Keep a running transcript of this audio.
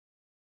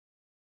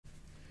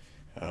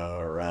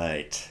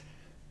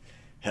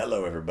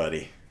Hello,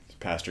 everybody. It's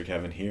Pastor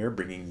Kevin here,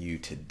 bringing you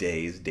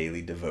today's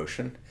daily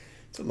devotion.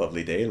 It's a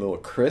lovely day, a little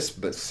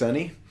crisp but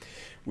sunny.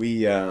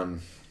 We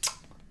let's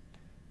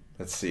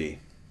see.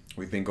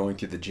 We've been going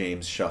through the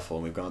James Shuffle,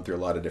 and we've gone through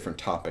a lot of different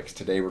topics.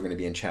 Today, we're going to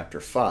be in chapter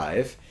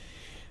 5,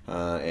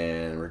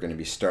 and we're going to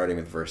be starting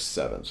with verse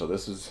 7. So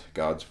this is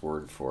God's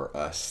word for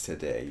us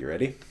today. You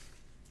ready?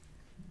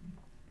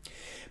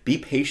 Be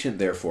patient,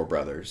 therefore,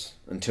 brothers,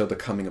 until the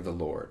coming of the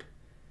Lord.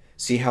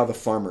 See how the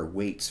farmer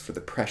waits for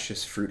the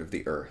precious fruit of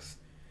the earth,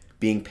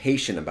 being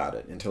patient about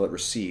it until it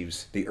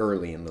receives the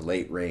early and the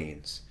late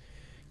rains.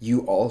 You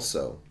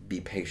also be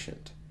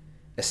patient.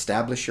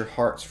 Establish your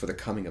hearts, for the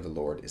coming of the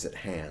Lord is at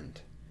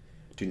hand.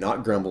 Do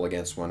not grumble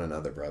against one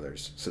another,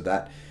 brothers, so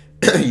that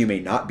you may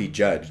not be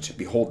judged.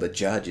 Behold, the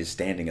judge is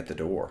standing at the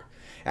door.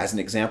 As an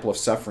example of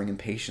suffering and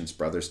patience,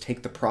 brothers,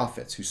 take the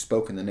prophets who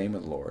spoke in the name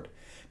of the Lord.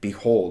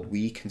 Behold,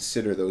 we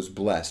consider those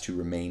blessed who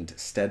remained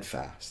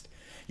steadfast.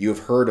 You have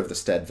heard of the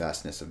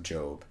steadfastness of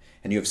Job,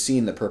 and you have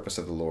seen the purpose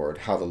of the Lord,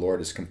 how the Lord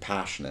is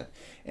compassionate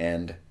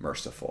and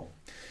merciful.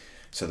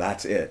 So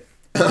that's it.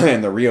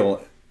 And the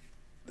real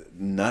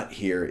nut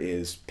here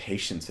is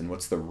patience, and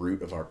what's the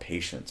root of our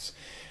patience?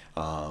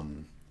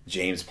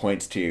 James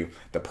points to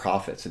the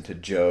prophets and to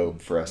Job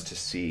for us to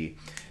see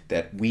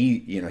that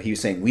he was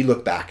saying, we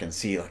look back and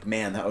see, like,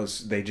 man,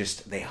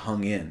 they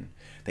hung in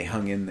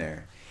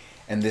there.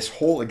 And this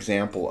whole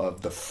example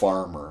of the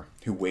farmer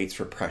who waits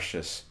for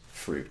precious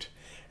fruit.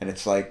 And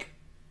it's like,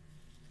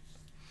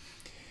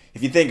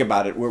 if you think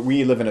about it,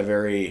 we live in a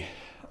very,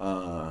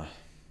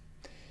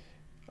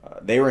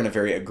 they were in a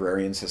very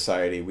agrarian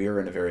society. We were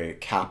in a very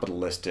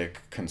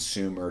capitalistic,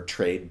 consumer,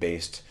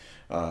 trade-based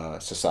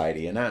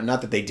society. And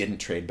not that they didn't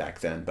trade back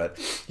then, but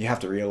you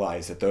have to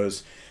realize that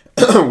those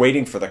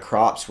waiting for the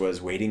crops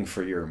was waiting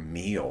for your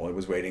meal. It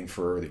was waiting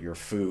for your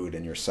food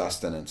and your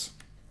sustenance.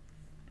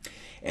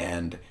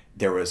 And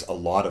there was a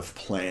lot of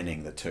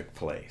planning that took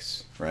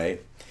place,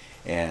 right?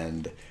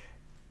 And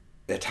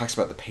it talks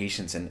about the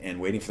patience and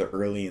waiting for the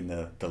early and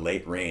the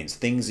late rains,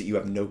 things that you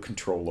have no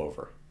control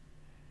over,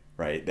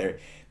 right?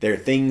 They're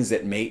things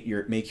that make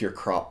your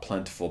crop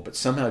plentiful, but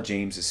somehow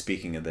James is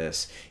speaking of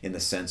this in the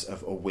sense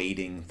of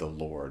awaiting the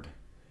Lord,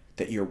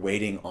 that you're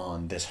waiting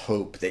on this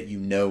hope that you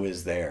know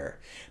is there,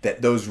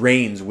 that those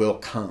rains will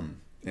come,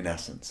 in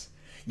essence.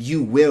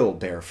 You will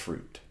bear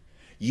fruit.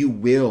 You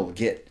will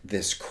get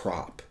this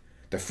crop.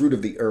 The fruit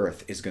of the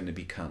earth is going to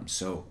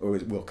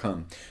will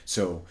come.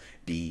 So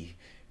be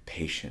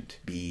patient,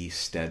 be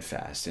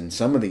steadfast. And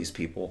some of these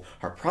people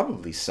are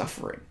probably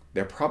suffering.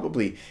 They're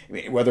probably,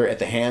 whether at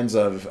the hands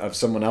of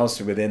someone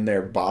else within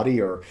their body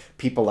or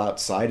people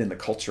outside in the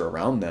culture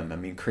around them. I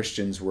mean,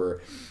 Christians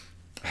were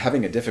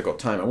having a difficult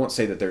time. I won't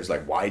say that there's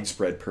like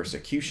widespread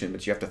persecution,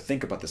 but you have to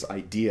think about this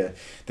idea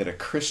that a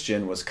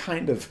Christian was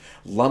kind of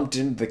lumped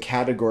into the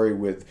category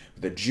with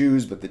the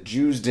Jews, but the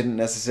Jews didn't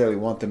necessarily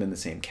want them in the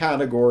same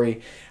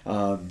category.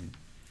 And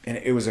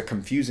it was a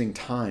confusing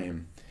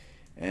time.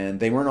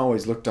 And they weren't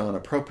always looked on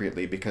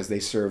appropriately because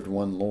they served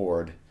one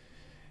Lord.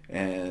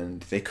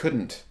 And they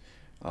couldn't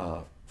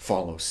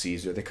follow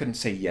Caesar. They couldn't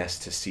say yes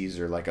to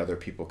Caesar like other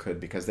people could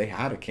because they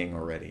had a king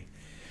already.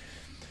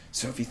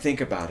 So if you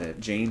think about it,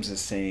 James is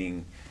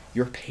saying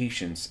your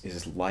patience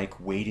is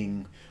like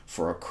waiting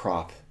for a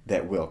crop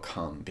that will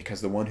come, because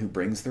the one who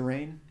brings the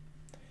rain,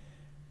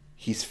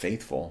 he's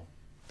faithful.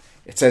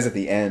 It says at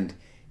the end,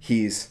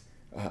 he's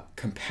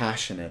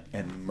compassionate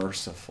and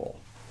merciful.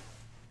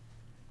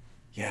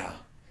 Yeah,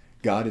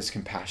 God is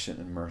compassionate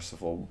and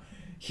merciful.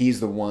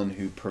 He's the one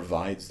who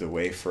provides the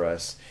way for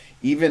us.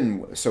 Even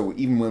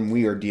when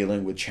we are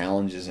dealing with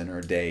challenges in our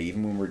day,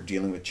 even when we're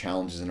dealing with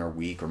challenges in our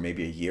week or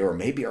maybe a year or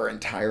maybe our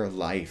entire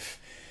life,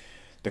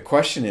 the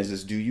question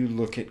is do you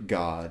look at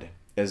God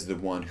as the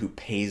one who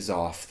pays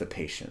off the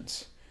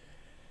patience?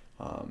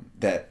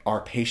 That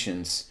our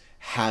patience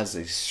has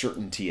a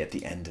certainty at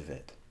the end of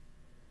it.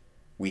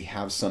 We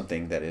have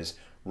something that is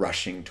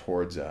rushing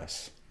towards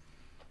us,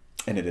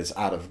 and it is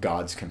out of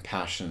God's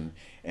compassion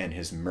and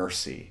his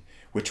mercy,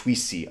 which we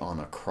see on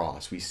a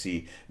cross. We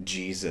see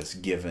Jesus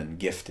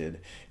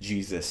gifted,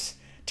 Jesus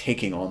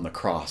taking on the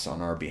cross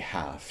on our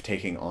behalf,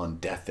 taking on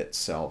death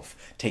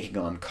itself, taking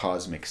on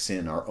cosmic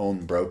sin, our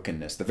own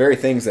brokenness. The very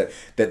things that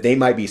they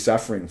might be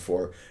suffering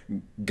for,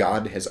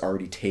 God has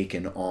already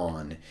taken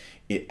on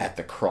it at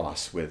the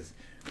cross with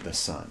the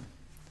Son,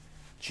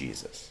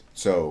 Jesus.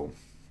 So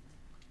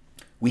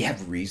we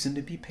have reason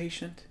to be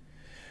patient.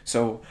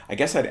 So I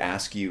guess I'd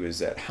ask you is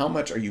that how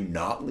much are you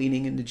not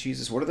leaning into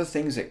Jesus? What are the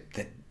things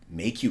that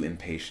make you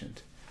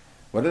impatient?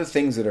 What are the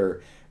things that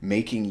are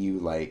making you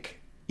like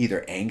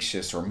either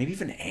anxious or maybe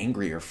even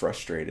angry or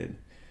frustrated?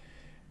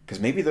 Because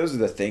maybe those are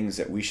the things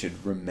that we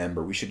should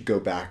remember. We should go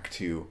back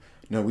to,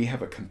 no, we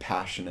have a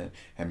compassionate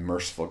and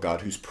merciful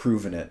God who's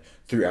proven it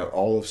throughout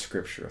all of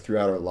Scripture,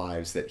 throughout our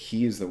lives, that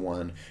he is the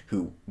one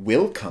who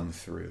will come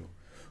through,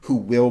 who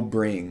will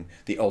bring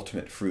the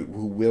ultimate fruit,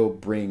 who will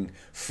bring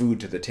food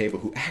to the table,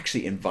 who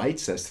actually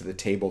invites us to the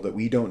table that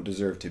we don't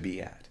deserve to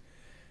be at.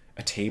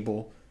 A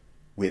table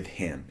with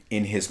him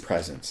in his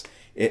presence.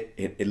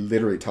 It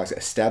literally talks,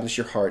 establish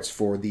your hearts,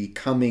 for the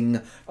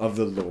coming of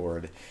the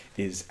Lord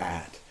is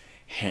at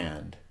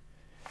hand.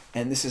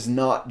 And this is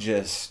not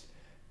just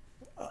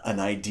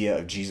an idea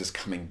of Jesus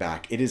coming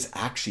back. It is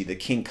actually the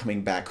King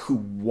coming back who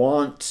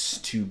wants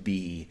to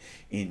be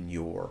in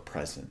your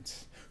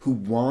presence, who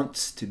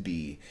wants to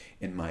be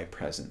in my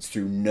presence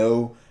through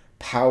no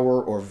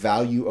power or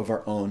value of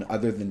our own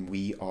other than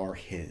we are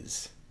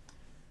his.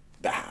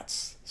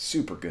 That's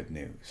super good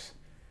news.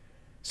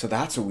 So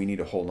that's what we need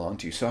to hold on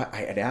to. So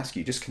I'd ask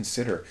you, just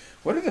consider,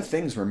 what are the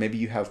things where maybe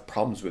you have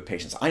problems with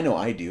patience? I know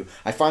I do.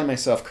 I find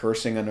myself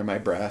cursing under my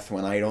breath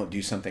when I don't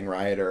do something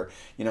right, or,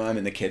 I'm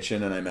in the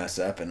kitchen and I mess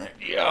up and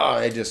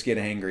I just get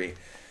angry.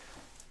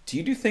 Do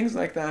you do things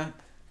like that?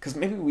 Because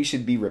maybe we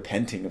should be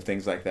repenting of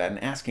things like that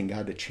and asking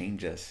God to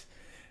change us.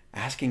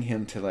 Asking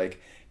him to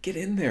get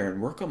in there and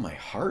work on my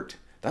heart.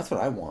 That's what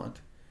I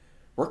want.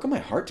 Work on my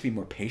heart to be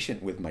more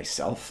patient with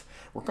myself.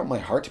 Work on my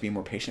heart to be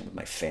more patient with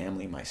my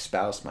family, my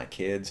spouse, my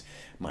kids,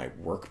 my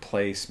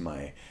workplace,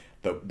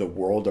 the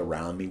world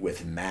around me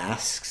with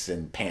masks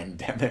and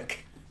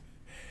pandemic.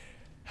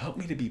 Help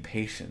me to be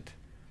patient,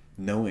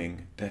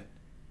 knowing that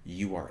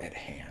you are at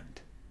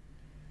hand.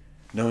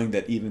 Knowing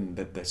that even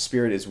that the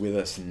Spirit is with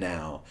us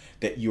now,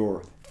 that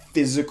your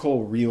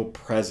physical, real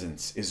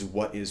presence is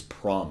what is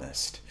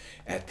promised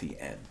at the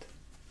end.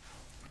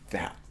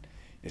 That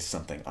is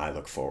something I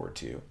look forward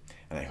to,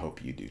 and I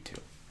hope you do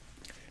too.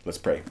 Let's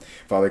pray.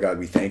 Father God,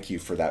 we thank you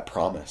for that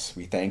promise.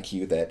 We thank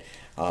you that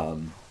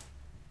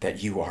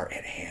that you are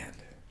at hand,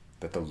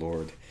 that the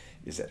Lord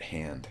is at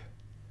hand,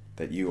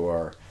 that you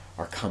are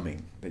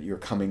coming, that you're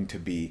coming to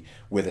be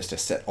with us, to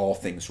set all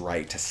things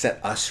right, to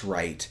set us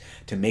right,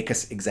 to make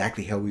us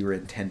exactly how we were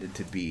intended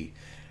to be,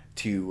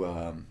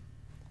 to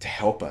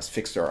help us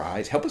fix our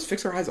eyes. Help us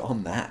fix our eyes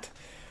on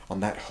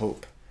that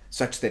hope,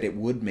 such that it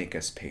would make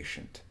us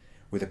patient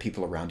with the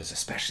people around us,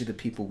 especially the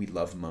people we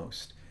love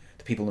most,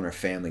 the people in our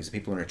families, the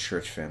people in our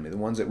church family, the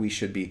ones that we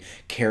should be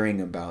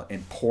caring about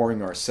and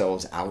pouring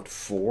ourselves out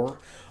for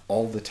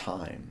all the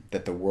time,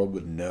 that the world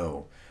would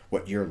know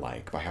what you're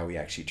like by how we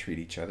actually treat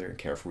each other and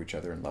care for each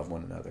other and love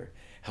one another.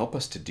 Help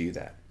us to do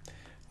that.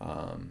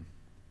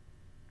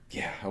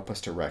 Help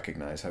us to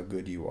recognize how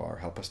good you are.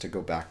 Help us to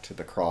go back to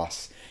the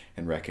cross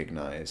and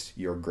recognize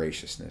your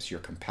graciousness, your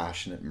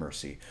compassionate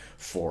mercy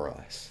for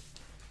us.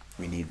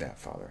 We need that,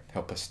 Father.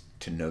 Help us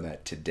to know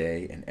that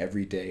today and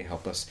every day.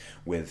 Help us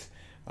with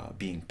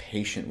being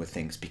patient with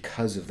things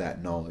because of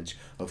that knowledge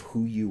of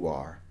who you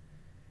are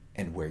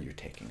and where you're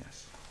taking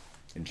us.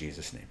 In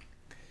Jesus' name,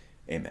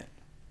 amen.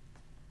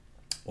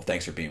 Well,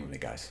 thanks for being with me,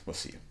 guys. We'll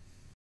see you.